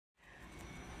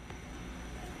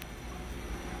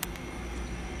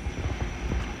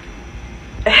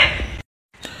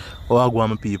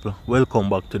Wagwan people, welcome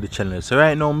back to the channel. So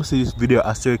right now I see this video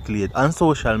circulate on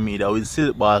social media with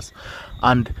SpotJa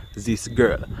and this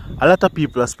girl. A lot of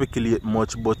people are speculate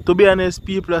much, but to be honest,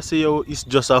 people are say yo, it's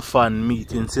just a fun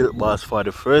meeting SpotJa for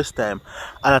the first time.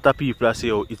 A lot of people are say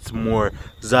yo, it's more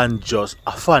than just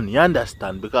a fun, you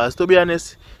understand? Because to be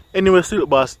honest, anyway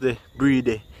SpotJa they breed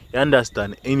it, you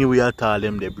understand? Anyway at all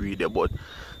them they breed it, but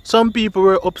some people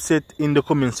were upset in the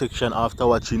comment section after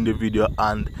watching the video,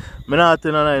 and I'm not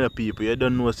telling a lot of people, you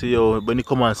don't know, say yo, when it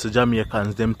comes to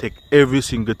Jamaicans, them take every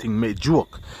single thing make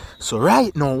joke. So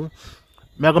right now,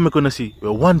 I'm gonna see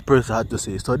what one person had to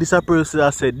say. So this a person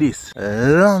that said this: a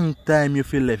long time you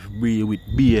feel left Bree with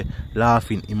be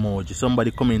laughing emoji. Somebody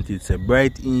commented say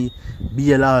bright E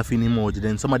be laughing emoji.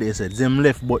 Then somebody said them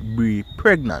left but Bree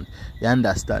pregnant. You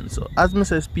understand? So as me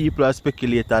says, people are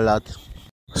speculate a lot.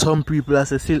 Some people are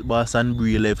say SpotJa and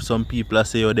Bree left. Some people are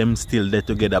say yo, them still there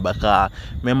together because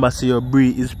remember say yo,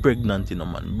 Bree is pregnant, you know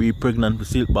man. Bree pregnant with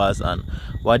SpotJa, and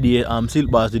what the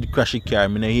SpotJa did crash the car. I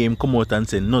mean, I hear him come out and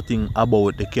say nothing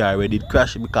about the car where did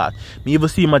crash, because me even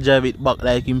see him drive it back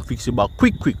like him fix it back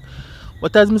quick.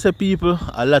 But as me say, people,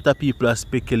 a lot of people are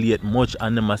speculate much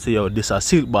and them say yo, this is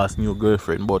SpotJa's new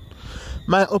girlfriend. But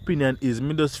my opinion is,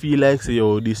 me just feel like say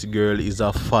yo, this girl is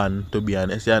a fan, to be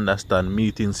honest. You understand?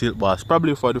 Meeting SpotJa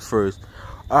probably for the first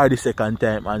or the second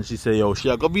time, and she say yo, she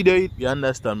a go video it, you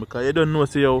understand? Because you don't know,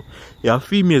 say yo, you have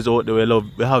females out there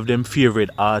we have them favorite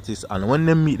artists, and when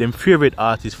they meet them favorite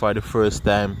artists for the first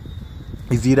time,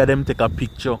 it's either them take a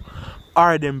picture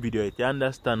or them video it, you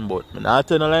understand? But I not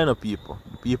tell a line of people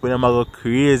them go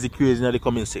crazy in the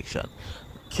comment section.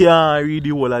 Can't read the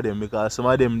whole of them because some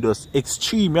of them just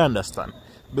extreme, you understand?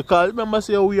 Because remember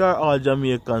say we are all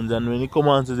Jamaicans, and when it comes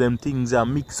on to them things are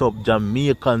mix up,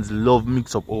 Jamaicans love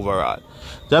mix up overall.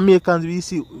 Jamaicans,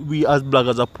 we as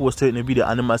bloggers are posted in the video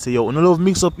and them say yo, we love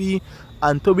mix up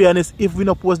and to be honest, if we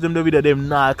not post them the video, them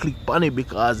not click on it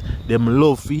because them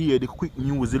love to hear the quick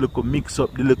news, the little mix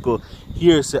up, the little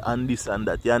hearsay and this and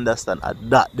that, you understand?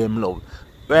 And that them love.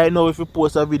 Right now, if you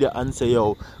post a video and say,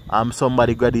 yo,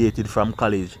 somebody graduated from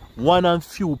college, one and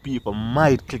few people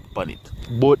might click on it.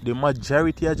 But the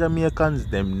majority of Jamaicans,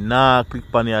 them not click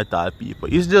on it at all,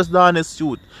 people. It's just the honest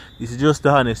truth. It's just the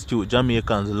honest truth.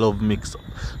 Jamaicans love mix up.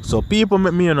 So people,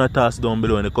 make me your thoughts down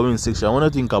below in the comment section. I want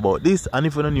to think about this, and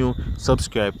if you're new,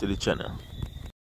 subscribe to the channel.